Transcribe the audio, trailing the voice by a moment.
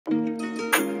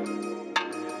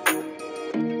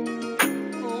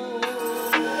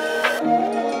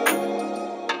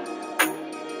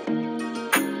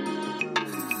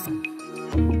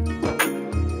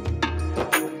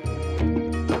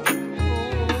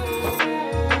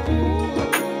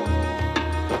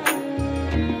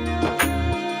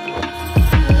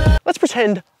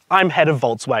pretend I'm head of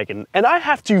Volkswagen and I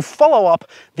have to follow up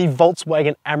the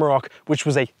Volkswagen Amarok, which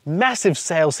was a massive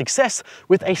sales success,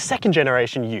 with a second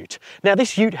generation ute. Now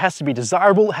this ute has to be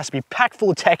desirable, it has to be packed full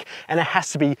of tech, and it has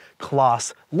to be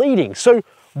class leading. So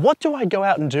what do I go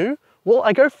out and do? Well,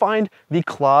 I go find the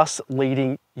class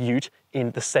leading ute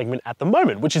in the segment at the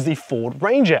moment, which is the Ford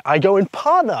Ranger. I go and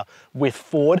partner with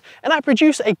Ford and I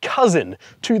produce a cousin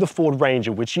to the Ford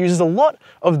Ranger, which uses a lot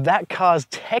of that car's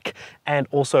tech and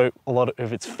also a lot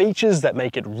of its features that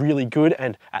make it really good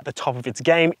and at the top of its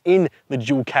game in the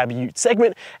dual cab ute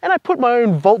segment. And I put my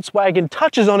own Volkswagen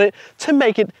touches on it to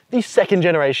make it the second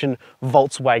generation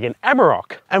Volkswagen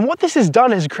Amarok. And what this has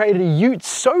done is created a ute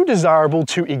so desirable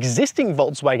to existing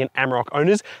Volkswagen Amarok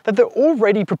owners that they're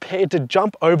already prepared to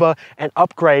jump over and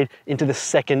upgrade into the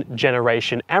second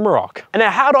generation Amarok. And now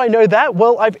how do I know that?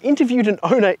 Well, I've interviewed an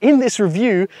owner in this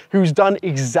review who's done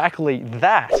exactly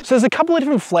that. So there's a couple of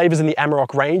different flavors in the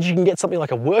Amarok range. You can get something like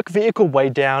a work vehicle way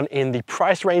down in the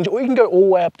price range, or you can go all the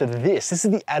way up to this. This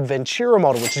is the Adventura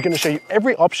model, which is going to show you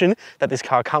every option that this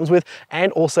car comes with,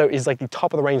 and also is like the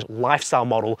top of the range lifestyle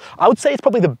model. I would say it's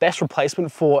probably the best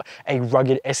replacement for a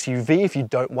rugged SUV if you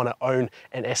don't want to own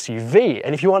an SUV.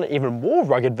 And if you want an even more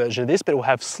rugged version of this, but it will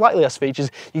have slightly less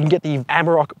features, you can get the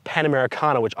Amarok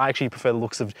Panamericana, which I actually prefer the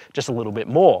looks of just a little bit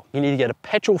more. You need to get a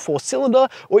petrol 4-cylinder,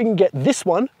 or you can get this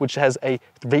one, which has a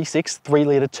V6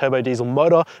 3-litre turbo diesel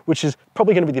motor, which is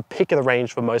probably going to be the pick of the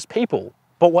range for most people.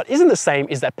 But what isn't the same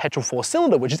is that petrol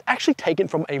 4-cylinder, which is actually taken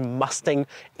from a Mustang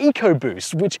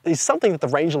EcoBoost, which is something that the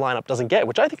Ranger lineup doesn't get,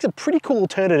 which I think is a pretty cool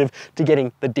alternative to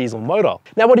getting the diesel motor.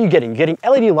 Now, what are you getting? You're getting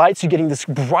LED lights, you're getting this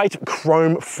bright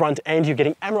chrome front end, you're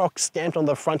getting Amarok stamped on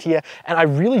the front here, and I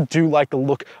really do like the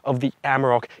look of the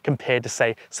Amarok compared to,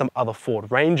 say, some other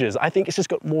Ford Rangers. I think it's just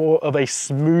got more of a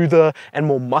smoother and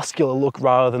more muscular look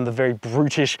rather than the very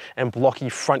brutish and blocky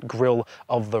front grille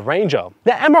of the Ranger.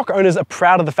 Now, Amarok owners are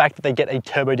proud of the fact that they get a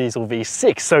turbo diesel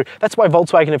V6, so that's why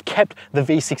Volkswagen have kept the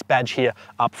V6 badge here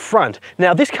up front.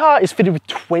 Now this car is fitted with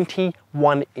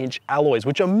 21-inch alloys,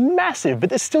 which are massive, but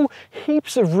there's still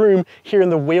heaps of room here in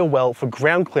the wheel well for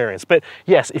ground clearance. But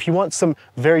yes, if you want some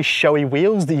very showy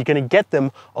wheels, then you're going to get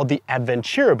them on the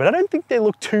Adventura, but I don't think they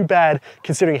look too bad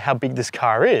considering how big this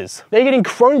car is. Now you're getting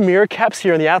chrome mirror caps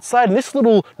here on the outside, and this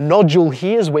little nodule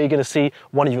here is where you're going to see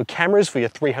one of your cameras for your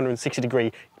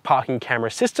 360-degree parking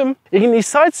camera system. You can these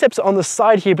side steps on the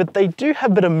side here, but they do have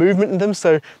a bit of movement in them,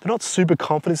 so they're not super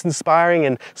confidence inspiring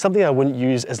and something I wouldn't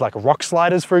use as like rock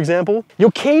sliders, for example. Your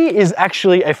key is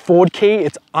actually a Ford key.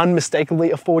 It's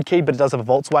unmistakably a Ford key, but it does have a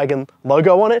Volkswagen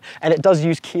logo on it, and it does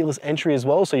use keyless entry as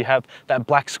well, so you have that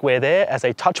black square there as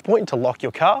a touch point to lock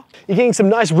your car. You're getting some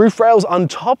nice roof rails on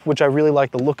top, which I really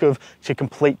like the look of to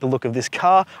complete the look of this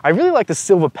car. I really like the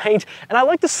silver paint, and I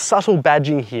like the subtle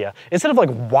badging here. Instead of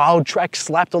like Wild Track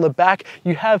slapped on the back,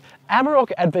 you have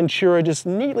Amarok Adventura just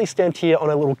neatly stamped here on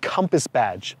a little compass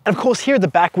badge. And of course here at the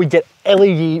back we get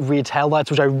LED rear taillights,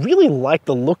 which I really like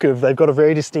the look of. They've got a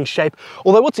very distinct shape.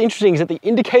 Although what's interesting is that the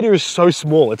indicator is so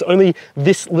small. It's only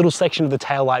this little section of the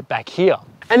taillight back here.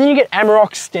 And then you get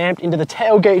Amarok stamped into the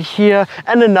tailgate here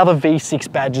and another V6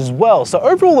 badge as well. So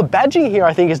overall the badging here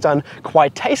I think is done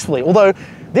quite tastefully, although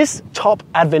this top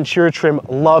Adventura trim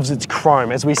loves its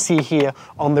chrome, as we see here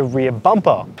on the rear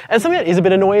bumper. And something that is a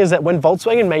bit annoying is that when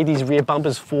Volkswagen made these rear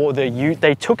bumpers for the Ute,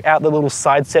 they took out the little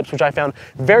side steps, which I found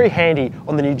very handy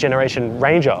on the new generation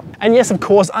Ranger. And yes, of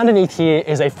course, underneath here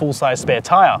is a full-size spare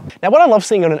tire. Now, what I love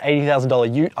seeing on an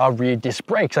 $80,000 Ute are rear disc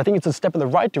brakes. I think it's a step in the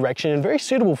right direction and very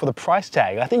suitable for the price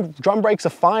tag. I think drum brakes are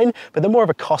fine, but they're more of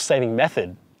a cost-saving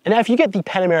method. And now if you get the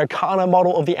Panamericana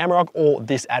model of the Amarok or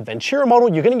this Adventura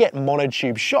model, you're going to get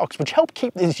monotube shocks, which help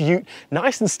keep this ute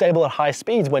nice and stable at high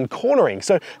speeds when cornering.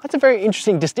 So that's a very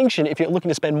interesting distinction if you're looking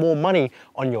to spend more money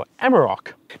on your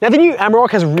Amarok. Now the new Amarok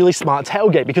has a really smart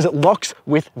tailgate because it locks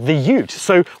with the ute.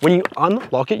 So when you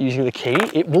unlock it using the key,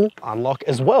 it will unlock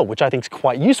as well, which I think is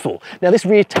quite useful. Now this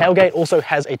rear tailgate also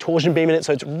has a torsion beam in it,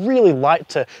 so it's really light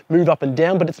to move up and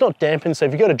down, but it's not dampened, so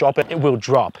if you go to drop it, it will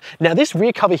drop. Now this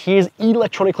rear cover here is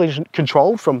electronically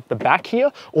controlled from the back here,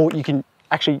 or you can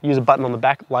actually use a button on the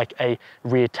back like a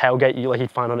rear tailgate like you'd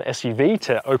find on an SUV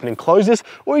to open and close this,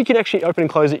 or you can actually open and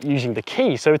close it using the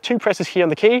key. So 2 presses here on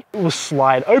the key, it will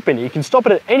slide open. You can stop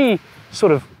it at any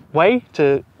sort of way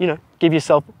to, you know, give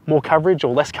yourself more coverage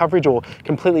or less coverage, or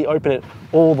completely open it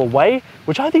all the way,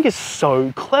 which I think is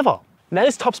so clever. Now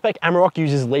this top spec Amarok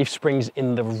uses leaf springs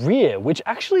in the rear, which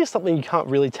actually is something you can't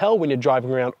really tell when you're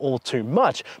driving around all too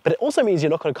much, but it also means you're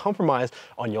not going to compromise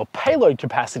on your payload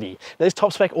capacity. Now this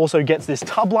top spec also gets this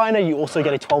tub liner. You also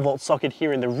get a 12-volt socket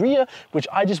here in the rear, which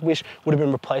I just wish would have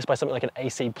been replaced by something like an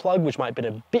AC plug, which might have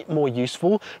been a bit more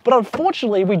useful. But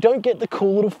unfortunately, we don't get the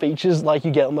cool little features like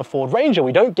you get on the Ford Ranger.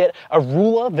 We don't get a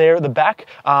ruler there at the back,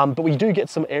 but we do get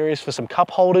some areas for some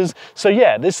cup holders. So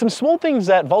yeah, there's some small things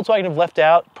that Volkswagen have left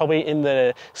out, probably in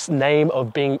the name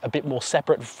of being a bit more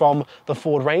separate from the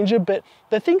Ford Ranger, but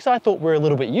the things I thought were a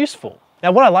little bit useful.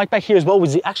 Now what I like back here as well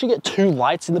was you actually get two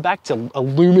lights in the back to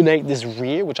illuminate this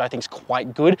rear, which I think is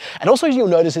quite good. And also you'll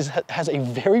notice it has a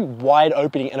very wide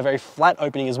opening and a very flat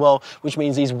opening as well, which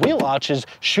means these wheel arches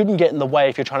shouldn't get in the way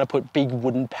if you're trying to put big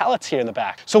wooden pallets here in the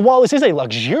back. So while this is a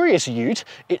luxurious ute,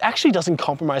 it actually doesn't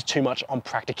compromise too much on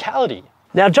practicality.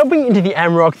 Now jumping into the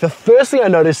Amarok, the first thing I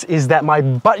notice is that my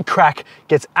butt crack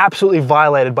gets absolutely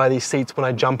violated by these seats when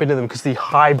I jump into them because the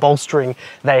high bolstering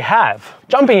they have.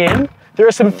 Jumping in, there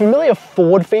are some familiar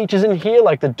Ford features in here,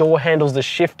 like the door handles, the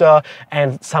shifter,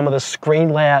 and some of the screen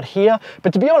layout here.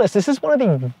 But to be honest, this is one of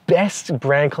the best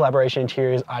brand collaboration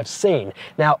interiors I've seen.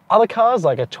 Now, other cars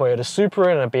like a Toyota Supra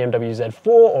and a BMW Z4,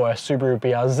 or a Subaru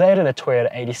BRZ and a Toyota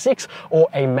 86, or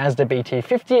a Mazda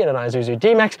BT50 and an Isuzu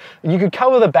D-Max, you could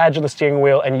cover the badge on the steering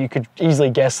wheel and you could easily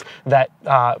guess that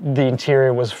the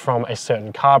interior was from a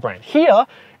certain car brand. Here,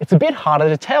 it's a bit harder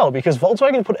to tell because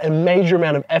Volkswagen put a major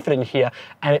amount of effort in here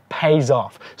and it pays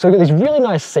off. So we've got these really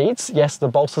nice seats. Yes, the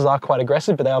bolsters are quite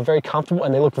aggressive, but they are very comfortable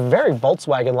and they look very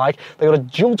Volkswagen-like. They've got a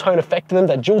dual tone effect to them.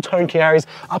 That dual tone carries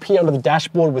up here under the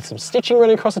dashboard with some stitching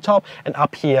running across the top and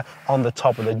up here on the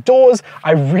top of the doors.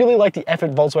 I really like the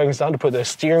effort Volkswagen's done to put the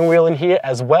steering wheel in here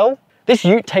as well. This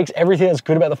ute takes everything that's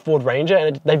good about the Ford Ranger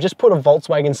and they've just put a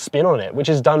Volkswagen spin on it, which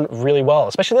is done really well,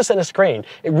 especially the center screen.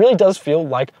 It really does feel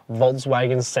like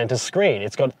Volkswagen's center screen.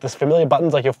 It's got this familiar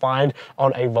buttons like you'll find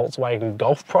on a Volkswagen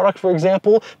Golf product, for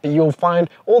example, but you'll find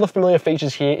all the familiar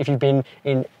features here if you've been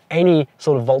in any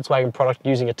sort of Volkswagen product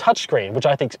using a touchscreen, which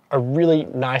I think is a really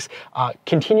nice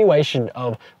continuation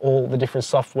of all the different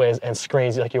softwares and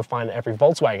screens like you'll find in every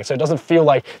Volkswagen. So it doesn't feel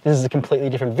like this is a completely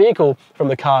different vehicle from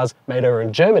the cars made over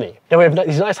in Germany. Now we have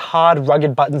these nice hard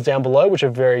rugged buttons down below, which are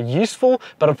very useful,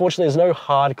 but unfortunately there's no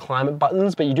hard climate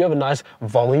buttons, but you do have a nice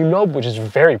volume knob, which is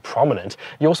very prominent.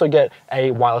 You also get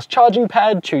a wireless charging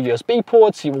pad, 2 USB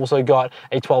ports. You've also got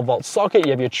a 12-volt socket.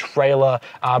 You have your trailer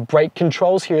brake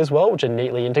controls here as well, which are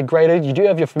neatly integrated. You do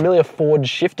have your familiar Ford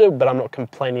shifter, but I'm not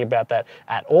complaining about that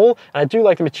at all. And I do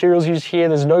like the materials used here.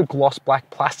 There's no gloss black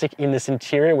plastic in this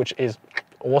interior, which is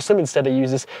awesome. Instead they use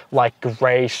this like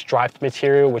gray striped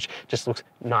material, which just looks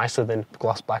nicer than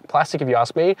gloss black plastic if you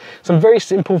ask me. Some very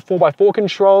simple 4x4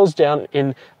 controls down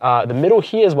in the middle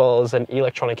here, as well as an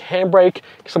electronic handbrake,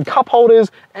 some cup holders,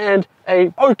 and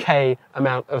a okay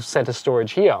amount of center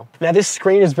storage here. Now this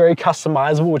screen is very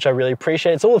customizable, which I really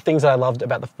appreciate. It's all the things that I loved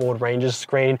about the Ford Ranger's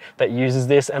screen that uses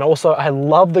this, and also I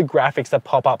love the graphics that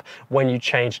pop up when you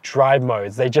change drive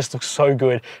modes. They just look so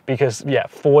good because yeah,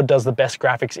 Ford does the best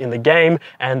graphics in the game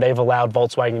and they've allowed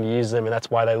Volkswagen to use them, and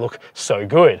that's why they look so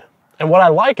good. And what I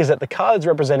like is that the car that's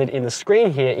represented in the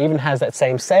screen here even has that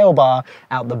same sail bar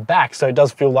out the back, so it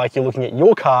does feel like you're looking at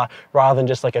your car rather than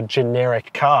just like a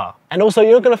generic car. And also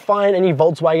you're not going to find any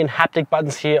Volkswagen haptic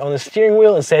buttons here on the steering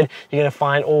wheel. Instead, you're going to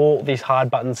find all these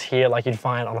hard buttons here like you'd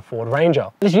find on a Ford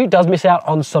Ranger. This ute does miss out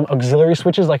on some auxiliary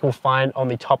switches like we'll find on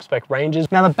the top spec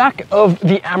Rangers. Now the back of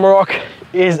the Amarok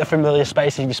is a familiar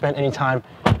space if you spent any time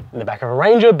in the back of a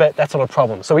Ranger, but that's not a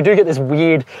problem. So we do get this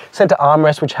weird center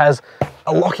armrest which has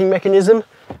a locking mechanism,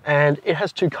 and it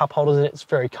has 2 cup holders in it. It's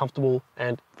very comfortable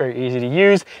and very easy to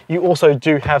use. You also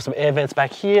do have some air vents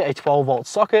back here, a 12-volt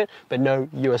socket, but no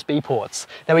USB ports.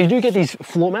 Now we do get these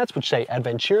floor mats which say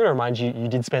Adventura. Remind you, you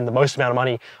did spend the most amount of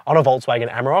money on a Volkswagen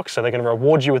Amarok, so they're going to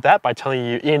reward you with that by telling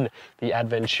you in the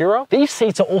Adventura. These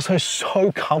seats are also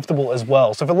so comfortable as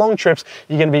well. So for long trips,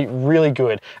 you're going to be really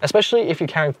good, especially if you're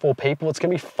carrying 4 people. It's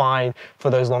going to be fine for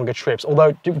those longer trips,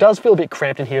 although it does feel a bit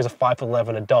cramped in here as a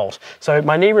 5'11" adult. So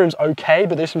my knee room's okay,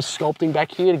 but there's some sculpting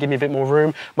back here to give me a bit more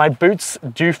room. My boots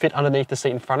do fit underneath the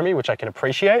seat in front of me, which I can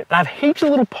appreciate. And I have heaps of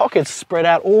little pockets spread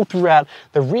out all throughout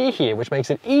the rear here, which makes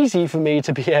it easy for me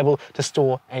to be able to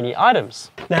store any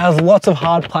items. Now there's lots of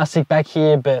hard plastic back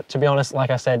here, but to be honest, like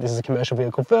I said, this is a commercial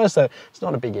vehicle first, so it's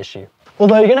not a big issue.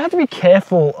 Although you're gonna have to be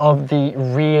careful of the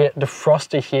rear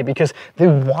defroster here because the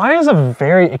wires are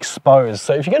very exposed.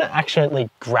 So if you're gonna accidentally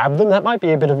grab them, that might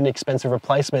be a bit of an expensive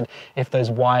replacement if those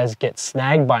wires get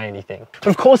snagged by anything. But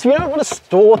of course, if you don't want to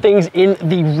store things in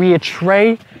the rear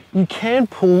tray, you can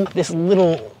pull this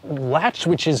little latch,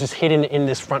 which is just hidden in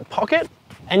this front pocket.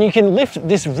 and you can lift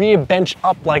this rear bench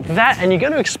up like that, and you're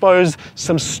going to expose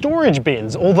some storage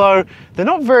bins, although they're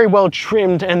not very well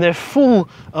trimmed and they're full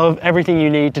of everything you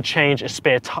need to change a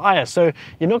spare tire. So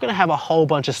you're not going to have a whole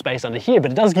bunch of space under here,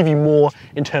 but it does give you more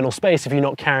internal space if you're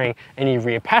not carrying any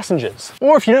rear passengers.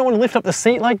 Or if you don't want to lift up the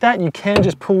seat like that, you can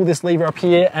just pull this lever up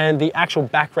here and the actual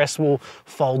backrest will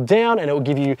fold down and it will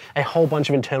give you a whole bunch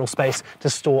of internal space to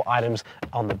store items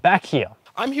on the back here.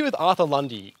 I'm here with Arthur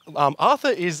Lundy. Arthur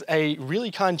is a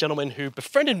really kind gentleman who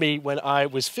befriended me when I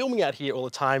was filming out here all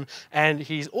the time, and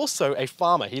he's also a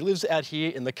farmer. He lives out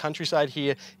here in the countryside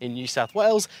here in New South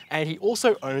Wales, and he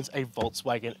also owns a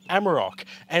Volkswagen Amarok.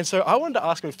 And so I wanted to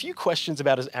ask him a few questions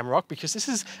about his Amarok because this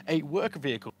is a work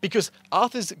vehicle. Because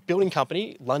Arthur's building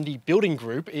company, Lundy Building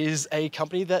Group, is a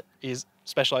company that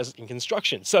specializes in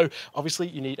construction. So obviously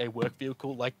you need a work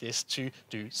vehicle like this to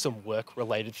do some work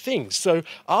related things. So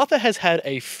Arthur has had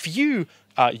a few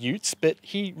utes, but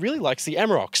he really likes the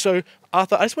Amarok. So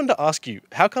Arthur, I just wanted to ask you,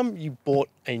 how come you bought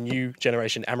a new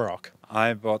generation Amarok?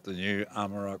 I bought the new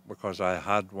Amarok because I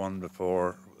had one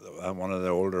before, one of the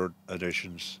older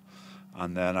editions,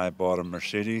 and then I bought a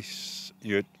Mercedes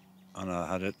ute and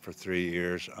I had it for 3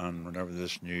 years, and whenever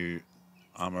this new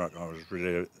Amarok, I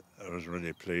was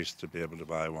really pleased to be able to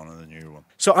buy one of the new ones.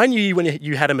 So I knew you when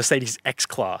you had a Mercedes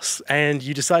X-Class and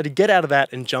you decided to get out of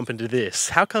that and jump into this.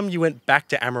 How come you went back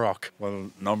to Amarok?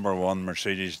 Well, number one,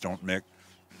 Mercedes don't make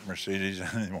Mercedes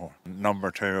anymore.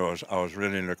 Number two, I was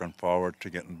really looking forward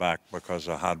to getting back because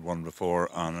I had one before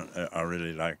and I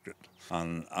really liked it.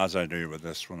 And as I do with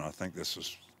this one, I think this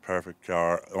is a perfect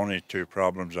car. Only two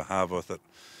problems I have with it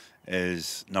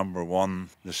is, number one,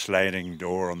 the sliding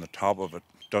door on the top of it.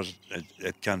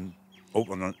 It can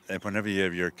open whenever you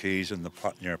have your keys in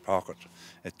your pocket.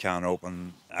 It can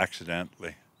open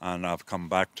accidentally, and I've come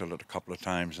back to it a couple of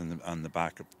times, and the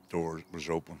back door was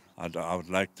open. I would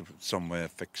like some way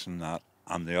of fixing that.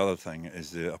 And the other thing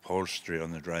is the upholstery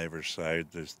on the driver's side.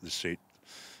 The seat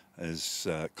is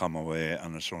come away,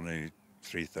 and it's only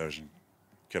 3,000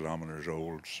 kilometers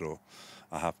old, so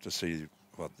I have to see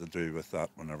what to do with that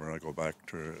whenever I go back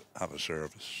to have a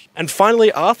service. And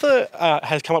finally, Arthur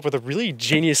has come up with a really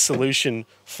genius solution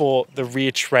for the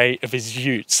rear tray of his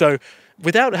ute. So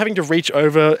without having to reach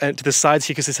over to the sides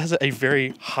here, because this has a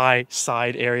very high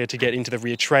side area to get into the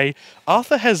rear tray,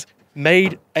 Arthur has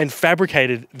made and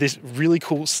fabricated this really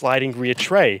cool sliding rear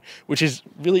tray, which is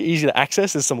really easy to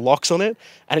access. There's some locks on it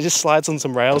and it just slides on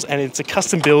some rails, and it's a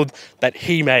custom build that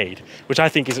he made, which I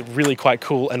think is really quite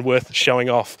cool and worth showing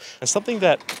off, and something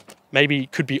that maybe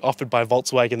could be offered by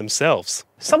Volkswagen themselves.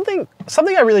 Something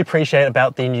I really appreciate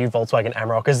about the new Volkswagen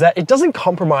Amarok is that it doesn't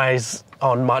compromise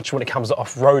on much when it comes to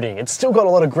off-roading. It's still got a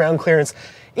lot of ground clearance,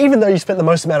 even though you spent the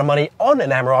most amount of money on an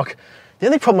Amarok. The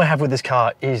only problem I have with this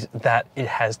car is that it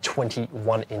has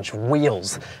 21-inch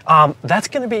wheels. That's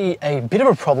going to be a bit of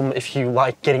a problem if you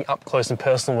like getting up close and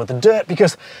personal with the dirt,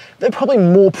 because they're probably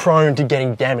more prone to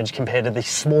getting damaged compared to the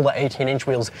smaller 18-inch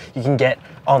wheels you can get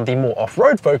on the more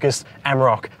off-road focused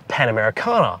Amarok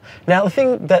Panamericana. Now, the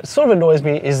thing that sort of annoys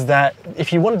me is that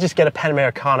if you want to just get a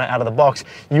Panamericana out of the box,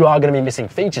 you are going to be missing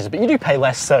features, but you do pay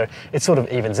less, so it sort of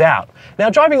evens out. Now,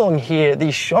 driving along here,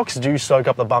 these shocks do soak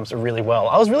up the bumps really well.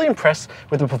 I was really impressed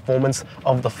with the performance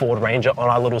of the Ford Ranger on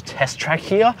our little test track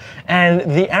here, and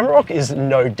the Amarok is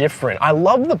no different. I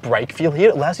love the brake feel here.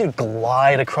 It allows you to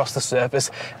glide across the surface,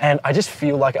 and I just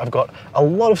feel like I've got a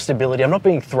lot of stability. I'm not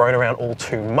being thrown around all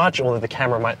too much, although the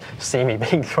camera might see me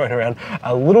being thrown around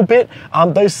a little bit.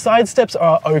 Those side steps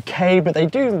are okay, but they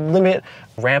do limit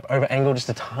ramp over angle just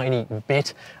a tiny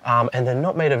bit, and they're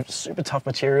not made of super tough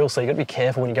material, so you got to be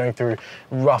careful when you're going through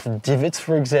rough divots,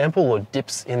 for example, or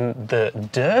dips in the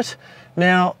dirt.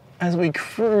 Now, as we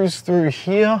cruise through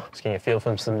here, just getting a feel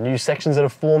from some new sections that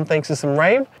have formed thanks to some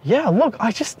rain. Yeah, look,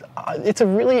 it's a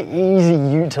really easy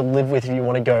ute to live with if you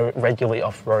want to go regularly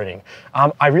off-roading.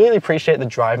 I really appreciate the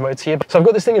drive modes here. So I've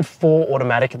got this thing in 4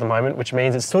 automatic at the moment, which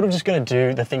means it's sort of just going to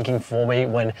do the thinking for me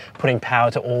when putting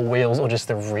power to all wheels or just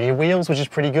the rear wheels, which is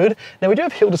pretty good. Now we do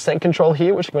have hill descent control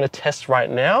here, which I'm going to test right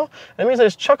now. That means I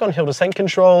just chuck on hill descent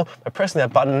control by pressing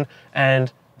that button,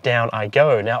 and down I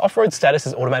go. Now, off-road status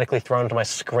is automatically thrown onto my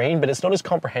screen, but it's not as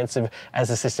comprehensive as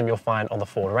the system you'll find on the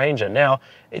Ford Ranger. Now,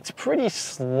 it's pretty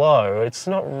slow. It's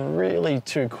not really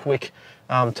too quick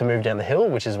to move down the hill,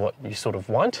 which is what you sort of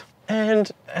want. And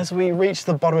as we reach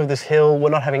the bottom of this hill, we're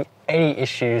not having any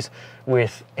issues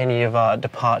with any of our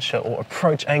departure or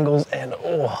approach angles, and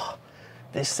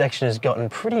this section has gotten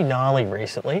pretty gnarly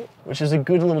recently, which is a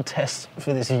good little test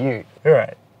for this ute. All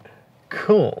right,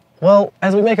 cool. Well,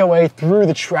 as we make our way through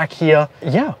the track here,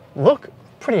 yeah, look,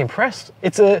 pretty impressed.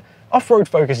 It's a off-road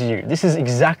focused ute. This is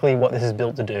exactly what this is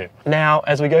built to do. Now,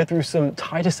 as we go through some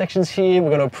tighter sections here, we're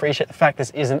going to appreciate the fact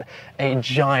this isn't a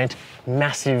giant,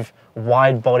 massive,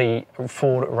 wide body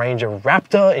Ford Ranger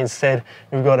Raptor. Instead,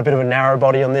 we've got a bit of a narrow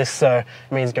body on this, so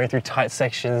it means going through tight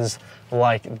sections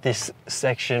like this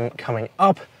section coming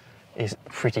up is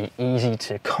pretty easy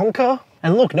to conquer.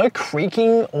 And look, no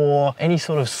creaking or any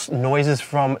sort of noises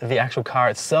from the actual car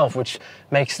itself, which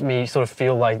makes me sort of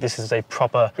feel like this is a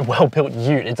proper, well-built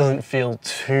ute. It doesn't feel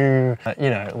too, you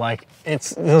know, like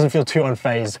it doesn't feel too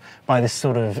unfazed by this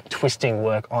sort of twisting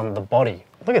work on the body.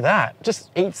 Look at that, just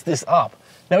eats this up.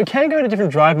 Now we can go to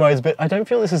different drive modes, but I don't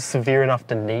feel this is severe enough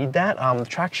to need that.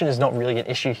 Traction is not really an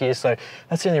issue here, so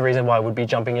that's the only reason why I would be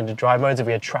jumping into drive modes if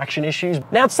we had traction issues.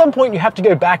 Now at some point you have to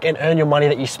go back and earn your money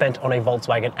that you spent on a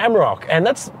Volkswagen Amarok, and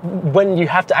that's when you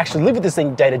have to actually live with this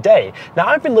thing day to day. Now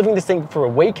I've been living this thing for a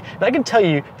week, and I can tell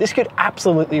you this could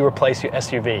absolutely replace your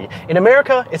SUV. In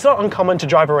America, it's not uncommon to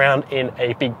drive around in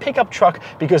a big pickup truck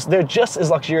because they're just as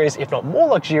luxurious, if not more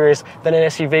luxurious, than an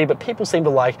SUV, but people seem to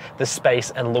like the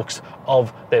space and looks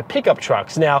of their pickup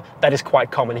trucks. Now, that is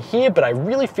quite common here, but I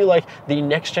really feel like the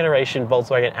next generation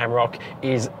Volkswagen Amarok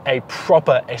is a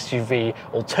proper SUV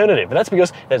alternative. And that's because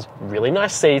it has really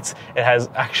nice seats. It has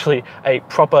actually a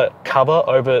proper cover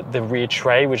over the rear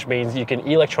tray, which means you can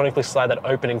electronically slide that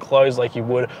open and close like you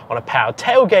would on a powered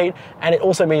tailgate. And it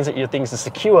also means that your things are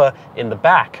secure in the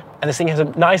back. And this thing has a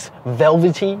nice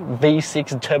velvety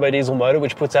V6 turbo diesel motor,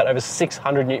 which puts out over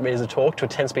 600 Newton meters of torque to a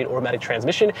 10-speed automatic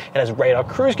transmission. It has radar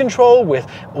cruise control with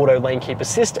auto lane keep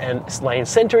assist and lane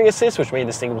centering assist, which means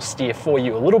this thing will steer for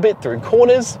you a little bit through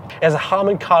corners. It has a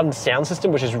Harman Kardon sound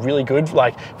system, which is really good,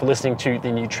 like for listening to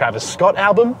the new Travis Scott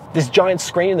album. This giant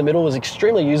screen in the middle is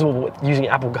extremely usable using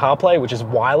Apple CarPlay, which is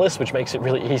wireless, which makes it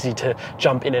really easy to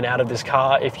jump in and out of this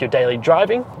car if you're daily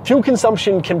driving. Fuel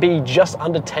consumption can be just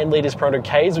under 10 liters per 100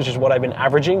 Ks, which is what I've been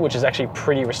averaging, which is actually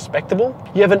pretty respectable.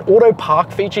 You have an auto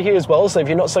park feature here as well, so if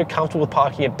you're not so comfortable with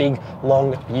parking a big,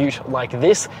 long ute like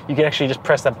this, you can actually just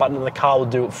press that button and the car will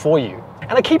do it for you.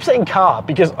 And I keep saying car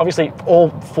because obviously all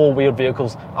four-wheeled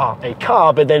vehicles are a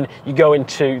car, but then you go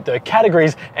into the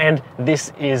categories and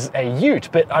this is a ute.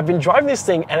 But I've been driving this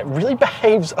thing and it really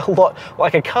behaves a lot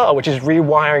like a car, which is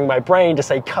rewiring my brain to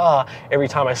say car every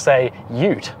time I say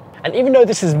ute. And even though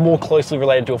this is more closely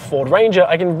related to a Ford Ranger,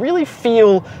 I can really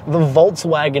feel the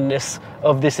Volkswagen-ness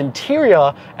of this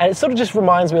interior, and it sort of just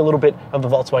reminds me a little bit of the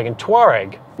Volkswagen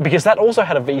Touareg, because that also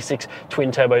had a V6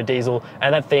 twin-turbo diesel,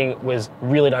 and that thing was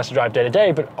really nice to drive day to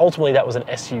day, but ultimately that was an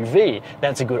SUV. Now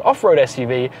it's a good off-road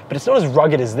SUV, but it's not as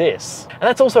rugged as this. And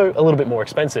that's also a little bit more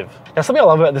expensive. Now something I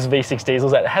love about this V6 diesel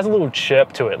is that it has a little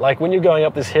chirp to it. Like when you're going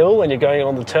up this hill and you're going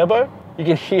on the turbo, you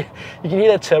can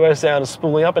hear that turbo sound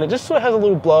spooling up, and it just sort of has a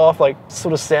little blow off like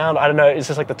sort of sound. I don't know, it's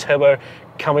just like the turbo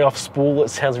coming off spool. It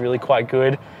sounds really quite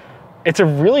good. It's a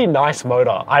really nice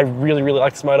motor. I really, really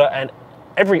like this motor, and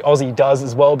every Aussie does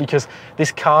as well, because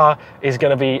this car is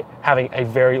going to be having a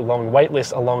very long wait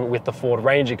list along with the Ford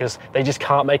Ranger, because they just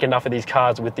can't make enough of these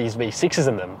cars with these V6s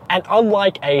in them. And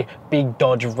unlike a big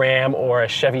Dodge Ram or a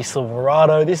Chevy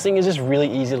Silverado, this thing is just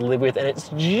really easy to live with, and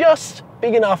it's just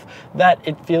big enough that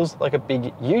it feels like a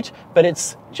big ute, but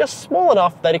it's just small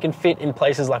enough that it can fit in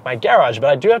places like my garage. But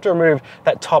I do have to remove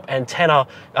that top antenna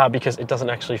because it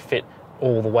doesn't actually fit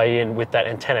all the way in with that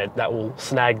antenna. That will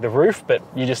snag the roof, but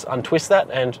you just untwist that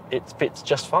and it fits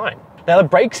just fine. Now the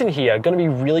brakes in here are going to be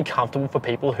really comfortable for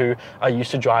people who are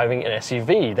used to driving an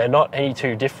SUV. They're not any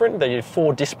too different. They do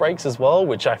 4 disc brakes as well,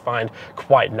 which I find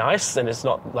quite nice, and it's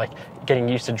not like getting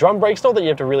used to drum brakes. Not that you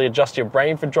have to really adjust your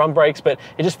brain for drum brakes, but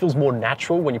it just feels more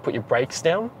natural when you put your brakes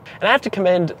down. And I have to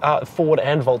commend Ford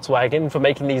and Volkswagen for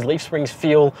making these leaf springs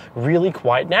feel really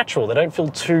quite natural. They don't feel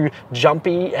too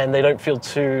jumpy, and they don't feel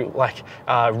too like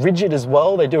rigid as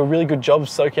well. They do a really good job of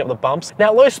soaking up the bumps. Now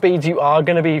at low speeds, you are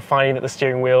going to be finding that the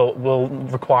steering wheel will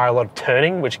require a lot of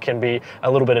turning, which can be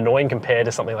a little bit annoying compared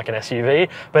to something like an SUV.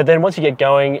 But then once you get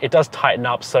going, it does tighten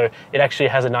up, so it actually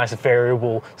has a nice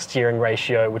variable steering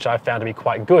ratio, which I found to be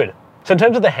quite good. So in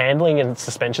terms of the handling and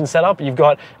suspension setup, you've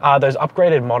got those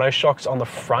upgraded monoshocks on the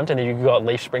front, and then you've got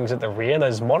leaf springs at the rear. And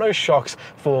those monoshocks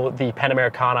for the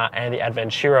Panamericana and the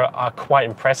Aventura are quite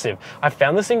impressive. I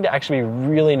found this thing to actually be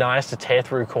really nice to tear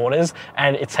through corners,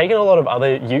 and it's taken a lot of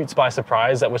other utes by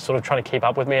surprise that were sort of trying to keep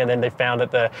up with me, and then they found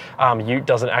that the ute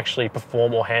doesn't actually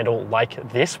perform or handle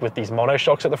like this with these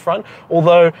monoshocks at the front.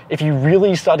 Although if you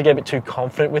really start to get a bit too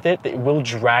confident with it, it will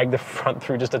drag the front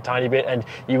through just a tiny bit, and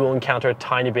you will encounter a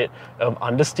tiny bit of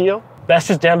understeer. That's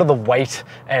just down to the weight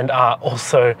and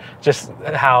also just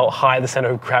how high the center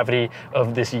of gravity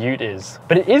of this ute is.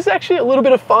 But it is actually a little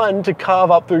bit of fun to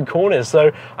carve up through corners.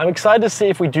 So I'm excited to see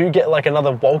if we do get like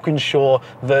another Walkinshaw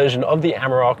version of the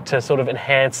Amarok to sort of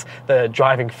enhance the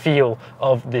driving feel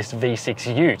of this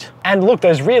V6 ute. And look,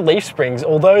 those rear leaf springs,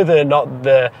 although they're not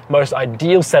the most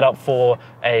ideal setup for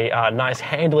a nice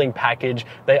handling package,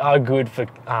 they are good for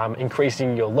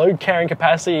increasing your load carrying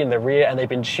capacity in the rear, and they've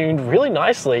been tuned really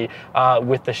nicely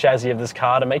with the chassis of this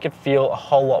car to make it feel a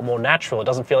whole lot more natural. It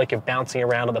doesn't feel like you're bouncing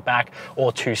around on the back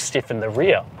or too stiff in the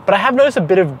rear. But I have noticed a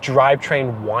bit of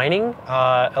drivetrain whining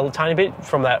a tiny bit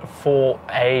from that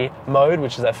 4A mode,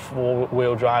 which is that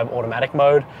four-wheel drive automatic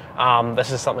mode.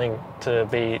 This is something to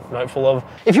be noteful of.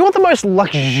 If you want the most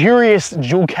luxurious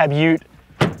dual cab ute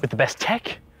with the best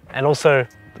tech and also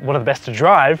one of the best to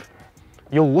drive,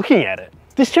 you're looking at it.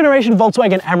 This generation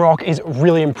Volkswagen Amarok is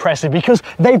really impressive because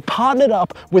they've partnered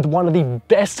up with one of the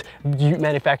best ute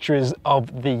manufacturers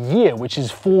of the year, which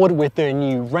is Ford with their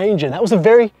new Ranger. And that was a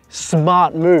very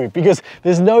smart move because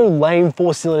there's no lame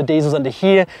 4-cylinder diesels under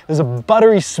here. There's a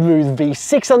buttery smooth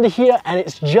V6 under here, and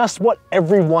it's just what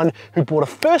everyone who bought a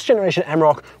first generation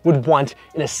Amarok would want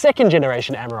in a second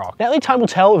generation Amarok. Now, only time will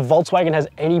tell if Volkswagen has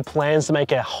any plans to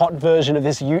make a hot version of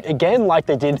this ute again, like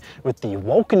they did with the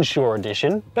Walkinshaw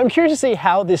edition. But I'm curious to see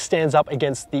how this stands up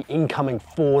against the incoming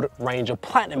Ford Ranger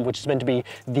Platinum, which is meant to be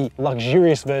the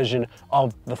luxurious version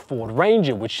of the Ford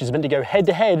Ranger, which is meant to go head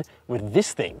to head with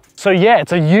this thing. So yeah,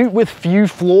 it's a ute with few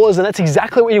flaws, and that's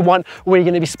exactly what you want when you're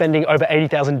going to be spending over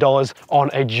 $80,000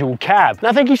 on a dual cab.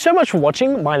 Now, thank you so much for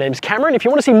watching. My name's Cameron. If you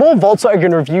want to see more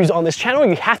Volkswagen reviews on this channel,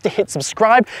 you have to hit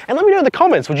subscribe, and let me know in the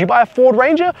comments, would you buy a Ford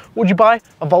Ranger, or would you buy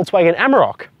a Volkswagen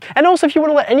Amarok? And also, if you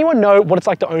want to let anyone know what it's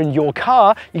like to own your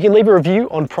car, you can leave a review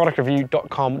on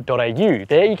productreview.com.au.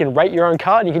 There you can rate your own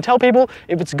car, and you can tell people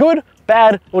if it's good,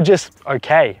 bad, or just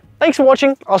okay. Thanks for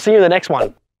watching. I'll see you in the next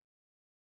one.